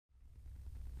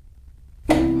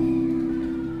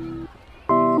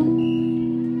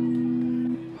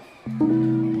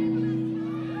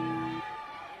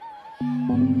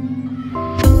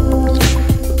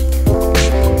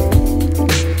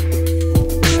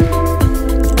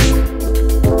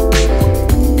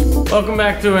Welcome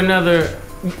back to another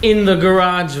In the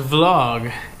Garage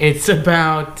vlog. It's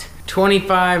about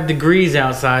 25 degrees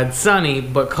outside, sunny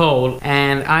but cold,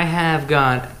 and I have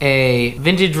got a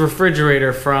vintage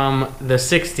refrigerator from the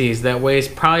 60s that weighs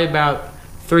probably about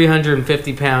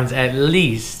 350 pounds at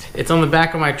least. It's on the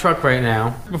back of my truck right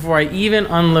now. Before I even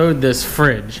unload this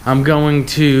fridge, I'm going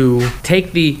to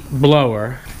take the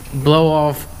blower, blow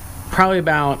off probably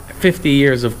about 50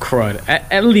 years of crud.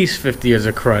 At least 50 years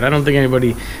of crud. I don't think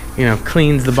anybody, you know,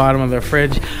 cleans the bottom of their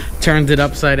fridge, turns it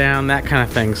upside down, that kind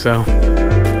of thing, so.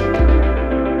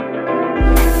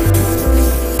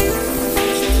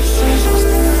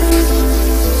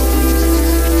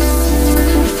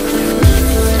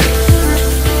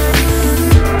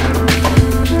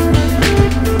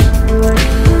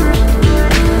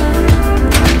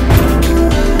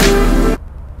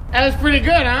 That was pretty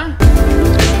good, huh?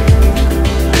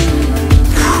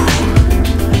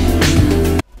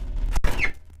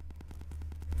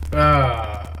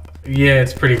 Yeah,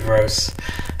 it's pretty gross.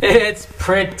 It's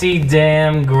pretty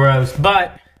damn gross,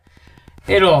 but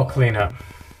it'll all clean up.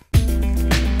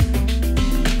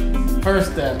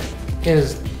 First step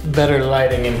is better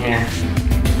lighting in here.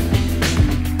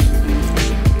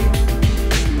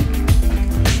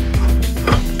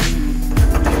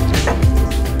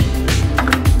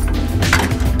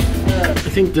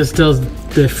 I think this tells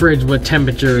the fridge what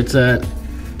temperature it's at,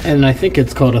 and I think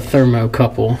it's called a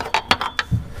thermocouple.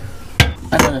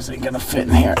 I know this ain't gonna fit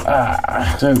in here.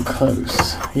 Ah, so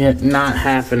close. Yet not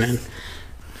happening.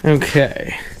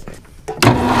 Okay.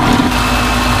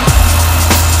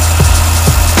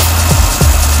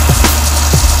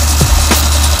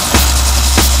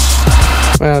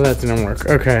 Well, that didn't work.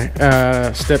 Okay,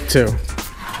 step 2.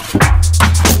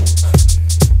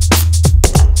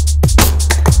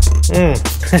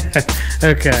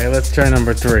 Okay, let's try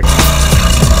number 3.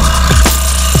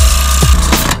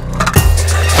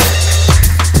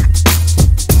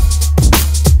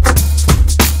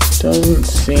 Doesn't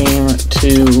seem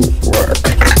to work.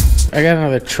 I got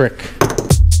another trick.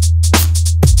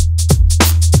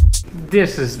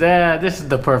 This is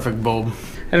the perfect bulb.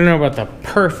 I don't know about the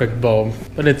perfect bulb,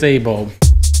 but it's a bulb.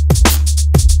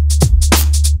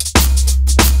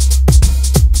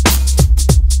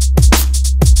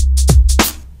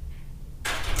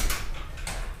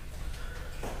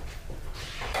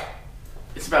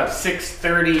 It's about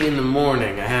 6:30 in the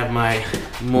morning. I have my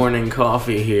morning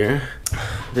coffee here.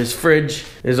 This fridge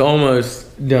is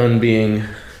almost done being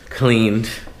cleaned.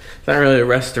 It's not really a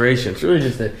restoration, it's really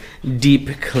just a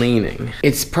deep cleaning.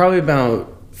 It's probably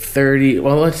about 30,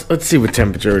 well, let's see what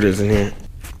temperature it is in here.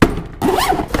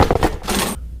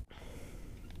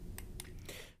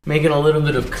 Making a little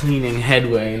bit of cleaning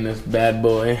headway in this bad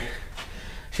boy.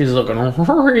 She's looking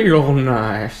real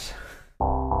nice.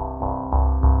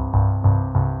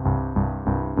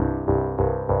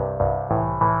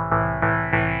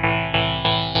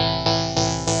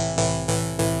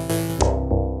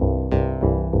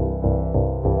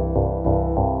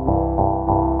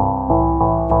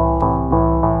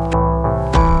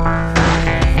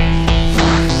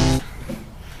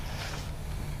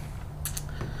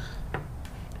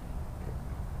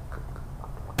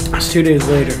 It's 2 days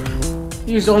later.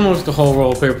 Used almost the whole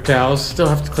roll of paper towels. Still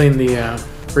have to clean the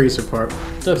freezer part.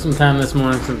 Took some time this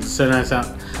morning since it's so nice out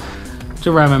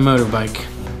to ride my motorbike.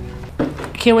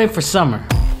 Can't wait for summer.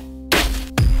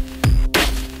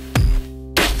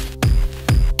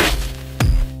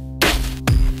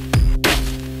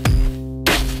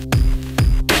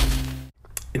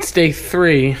 It's day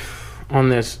 3 on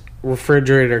this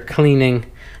refrigerator cleaning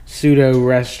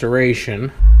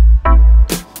pseudo-restoration.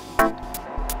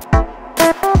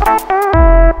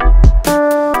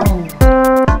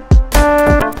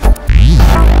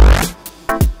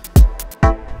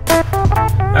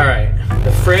 Alright,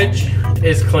 the fridge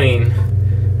is clean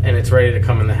and it's ready to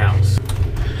come in the house.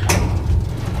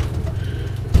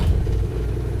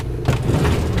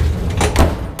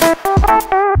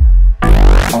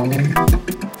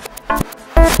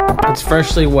 It's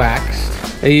freshly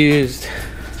waxed. I used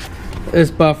this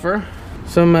buffer,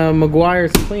 some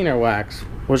McGuire's cleaner wax,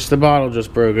 which the bottle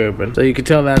just broke open. So you can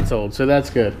tell that's old, so that's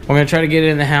good. We're gonna try to get it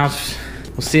in the house.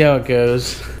 We'll see how it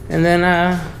goes. And then,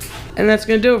 and that's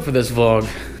gonna do it for this vlog.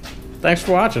 Thanks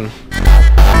for watching.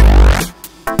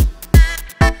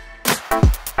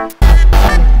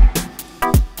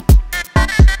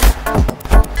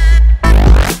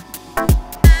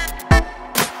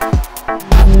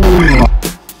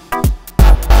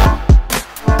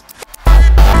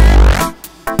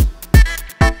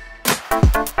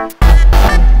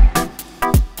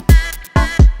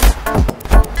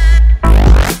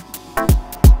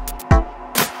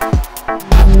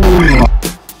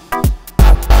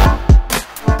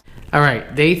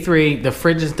 day 3, the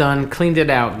fridge is done, cleaned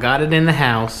it out, got it in the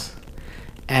house,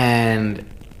 and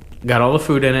got all the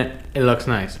food in it. It looks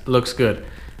nice. It looks good.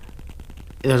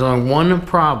 There's only one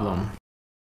problem.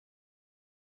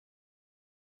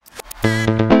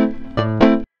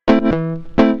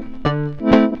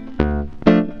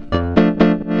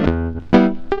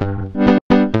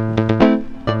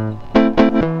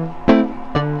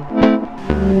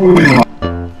 Moving on.